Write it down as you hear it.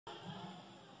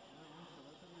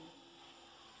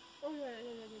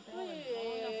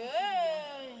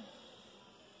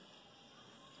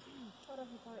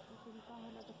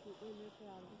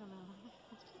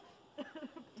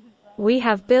We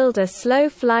have built a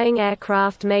slow-flying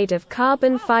aircraft made of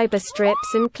carbon fiber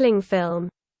strips and cling film.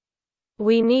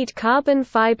 We need carbon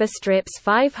fiber strips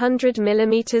 500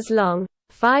 mm long,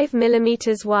 5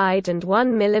 mm wide and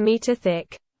 1 mm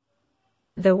thick.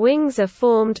 The wings are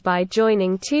formed by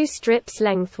joining two strips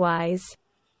lengthwise.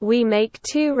 We make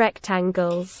two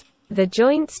rectangles. The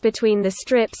joints between the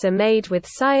strips are made with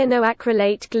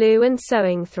cyanoacrylate glue and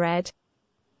sewing thread.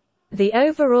 The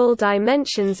overall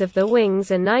dimensions of the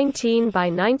wings are 19 by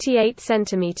 98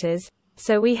 cm,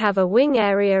 so we have a wing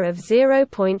area of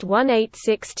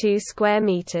 0.1862 square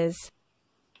meters.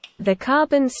 The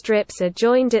carbon strips are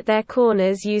joined at their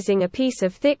corners using a piece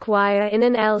of thick wire in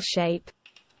an L shape.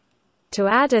 To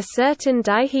add a certain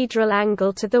dihedral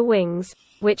angle to the wings,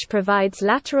 which provides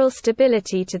lateral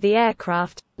stability to the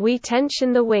aircraft, we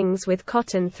tension the wings with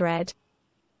cotton thread.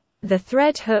 The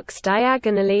thread hooks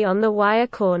diagonally on the wire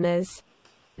corners.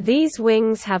 These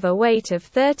wings have a weight of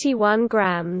 31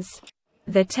 grams.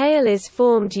 The tail is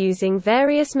formed using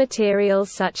various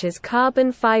materials such as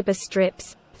carbon fiber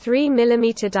strips, 3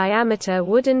 mm diameter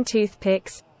wooden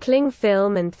toothpicks, cling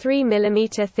film and 3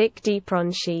 mm thick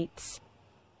depron sheets.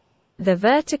 The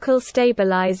vertical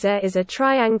stabilizer is a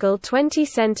triangle 20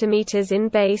 cm in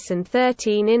base and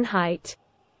 13 in height.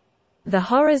 The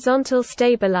horizontal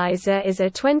stabilizer is a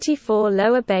 24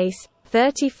 lower base,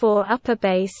 34 upper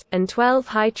base, and 12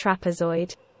 high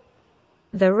trapezoid.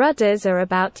 The rudders are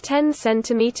about 10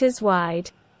 cm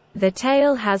wide. The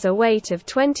tail has a weight of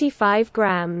 25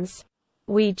 grams.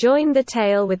 We join the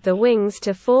tail with the wings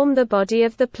to form the body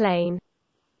of the plane,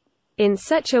 in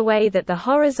such a way that the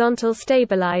horizontal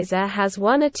stabilizer has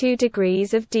 1 or 2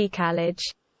 degrees of decalage.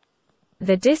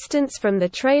 The distance from the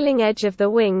trailing edge of the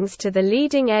wings to the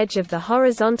leading edge of the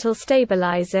horizontal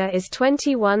stabilizer is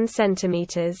 21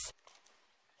 cm.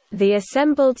 The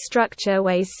assembled structure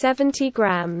weighs 70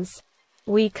 grams.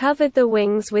 We covered the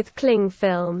wings with cling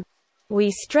film.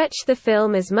 We stretch the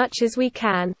film as much as we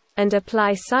can, and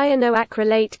apply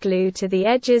cyanoacrylate glue to the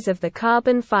edges of the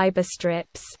carbon fiber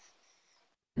strips.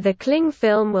 The cling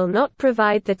film will not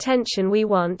provide the tension we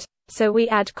want, so we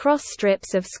add cross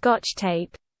strips of Scotch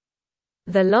tape.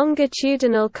 The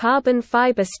longitudinal carbon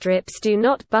fiber strips do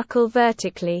not buckle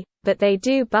vertically, but they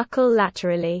do buckle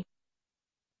laterally.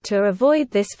 To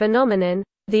avoid this phenomenon,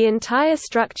 the entire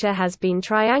structure has been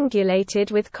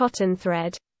triangulated with cotton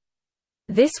thread.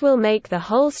 This will make the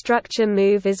whole structure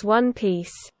move as one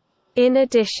piece. In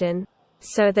addition,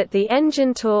 so that the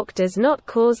engine torque does not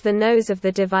cause the nose of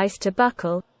the device to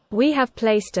buckle, we have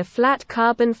placed a flat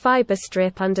carbon fiber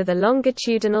strip under the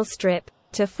longitudinal strip,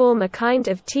 to form a kind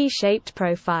of T-shaped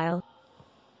profile.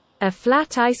 A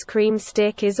flat ice cream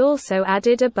stick is also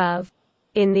added above.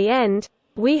 In the end,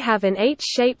 we have an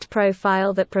H-shaped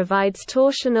profile that provides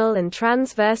torsional and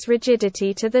transverse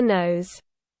rigidity to the nose.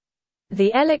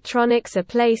 The electronics are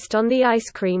placed on the ice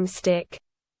cream stick.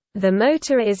 The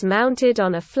motor is mounted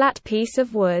on a flat piece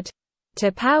of wood.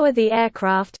 To power the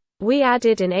aircraft, we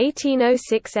added an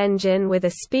 1806 engine with a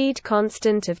speed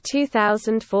constant of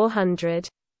 2,400.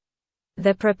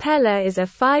 The propeller is a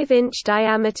 5-inch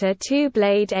diameter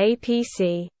 2-blade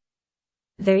APC.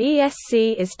 The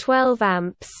ESC is 12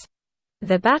 amps.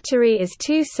 The battery is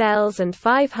 2 cells and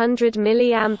 500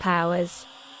 mAh.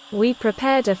 We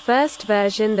prepared a first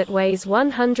version that weighs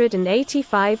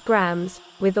 185 grams,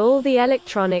 with all the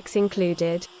electronics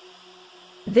included.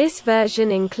 This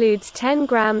version includes 10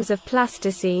 grams of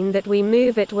plasticine that we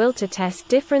move at will to test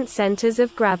different centers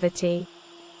of gravity.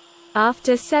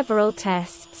 After several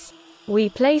tests, we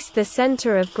placed the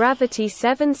center of gravity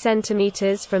 7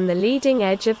 cm from the leading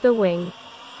edge of the wing.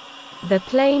 The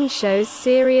plane shows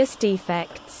serious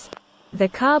defects. The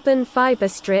carbon fiber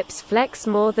strips flex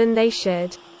more than they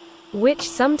should, which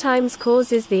sometimes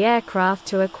causes the aircraft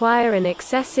to acquire an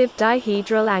excessive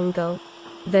dihedral angle.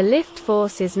 The lift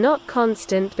force is not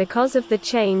constant because of the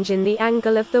change in the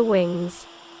angle of the wings.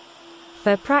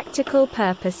 For practical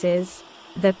purposes,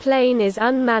 the plane is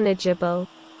unmanageable.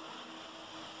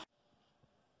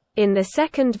 In the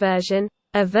second version,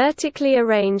 a vertically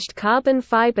arranged carbon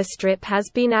fiber strip has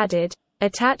been added,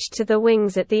 attached to the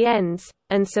wings at the ends,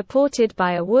 and supported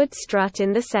by a wood strut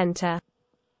in the center.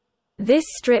 This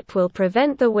strip will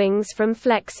prevent the wings from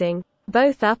flexing,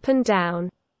 both up and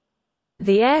down.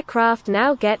 The aircraft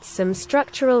now gets some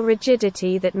structural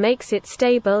rigidity that makes it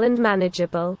stable and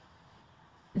manageable.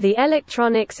 The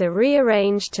electronics are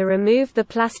rearranged to remove the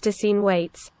plasticine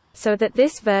weights, so that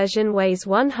this version weighs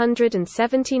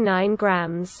 179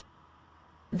 grams.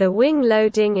 The wing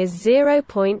loading is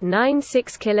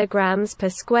 0.96 kilograms per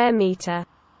square meter.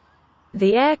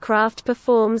 The aircraft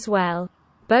performs well,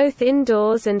 both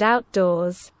indoors and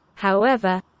outdoors.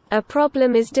 However, a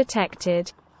problem is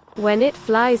detected. When it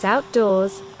flies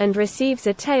outdoors, and receives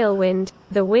a tailwind,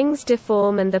 the wings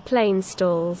deform and the plane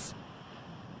stalls.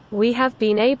 We have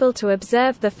been able to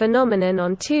observe the phenomenon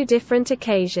on 2 different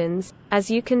occasions,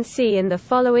 as you can see in the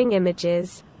following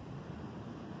images.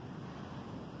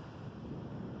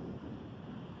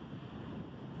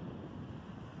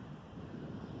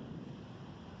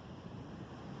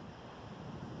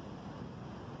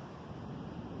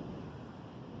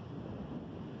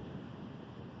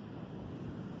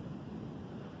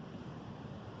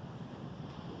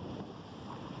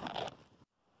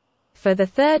 For the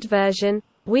third version,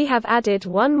 we have added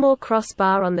one more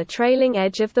crossbar on the trailing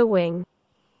edge of the wing.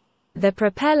 The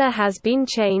propeller has been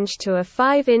changed to a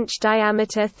 5-inch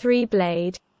diameter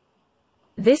 3-blade.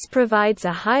 This provides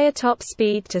a higher top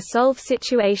speed to solve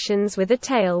situations with a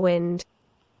tailwind.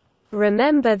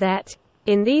 Remember that,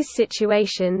 in these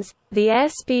situations, the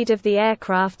airspeed of the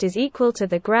aircraft is equal to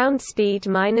the ground speed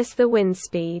minus the wind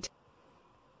speed.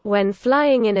 When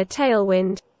flying in a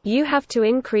tailwind, you have to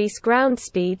increase ground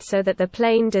speed so that the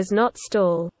plane does not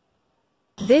stall.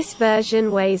 This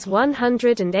version weighs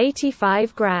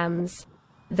 185 grams.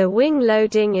 The wing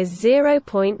loading is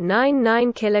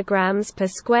 0.99 kilograms per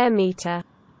square meter.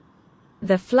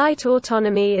 The flight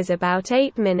autonomy is about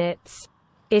 8 minutes.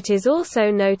 It is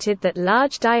also noted that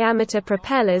large diameter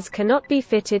propellers cannot be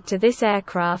fitted to this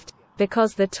aircraft,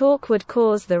 because the torque would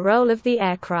cause the roll of the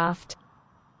aircraft.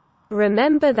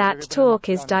 Remember that torque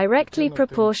is directly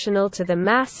proportional to the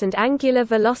mass and angular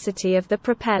velocity of the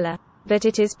propeller, but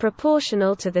it is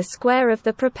proportional to the square of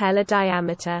the propeller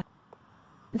diameter.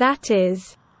 That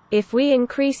is, if we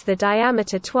increase the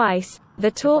diameter twice,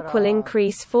 the torque will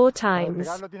increase 4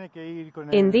 times.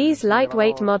 In these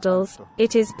lightweight models,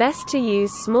 it is best to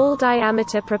use small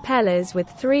diameter propellers with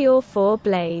 3 or 4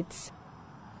 blades.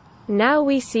 Now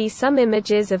we see some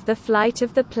images of the flight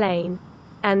of the plane.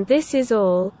 And this is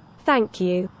all. Thank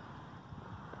you.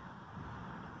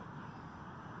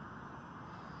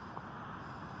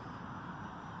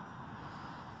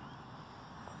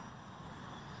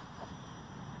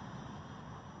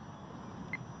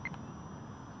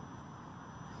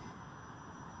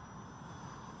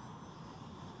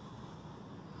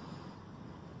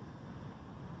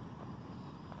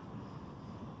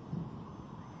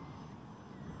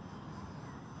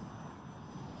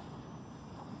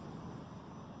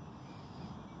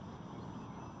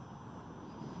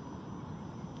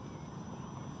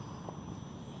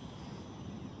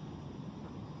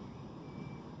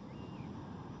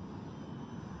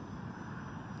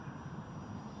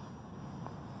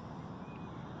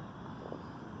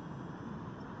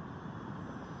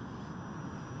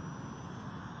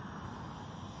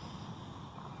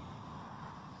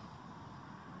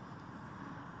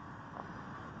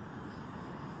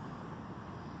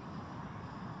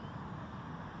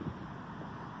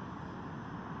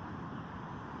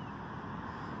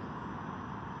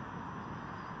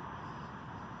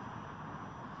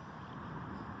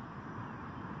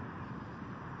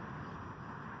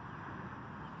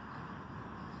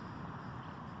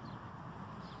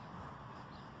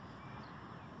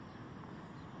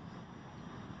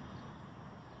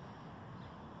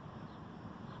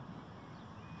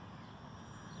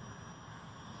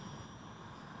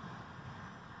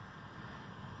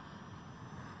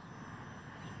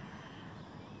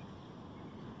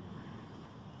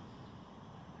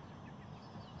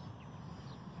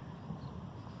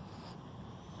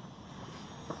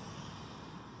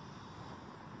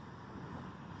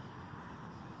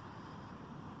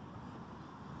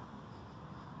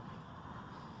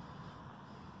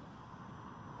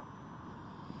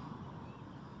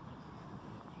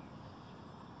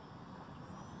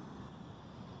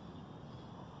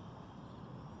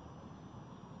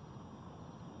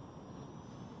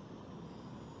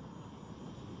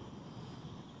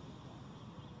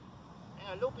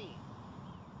 Loopy.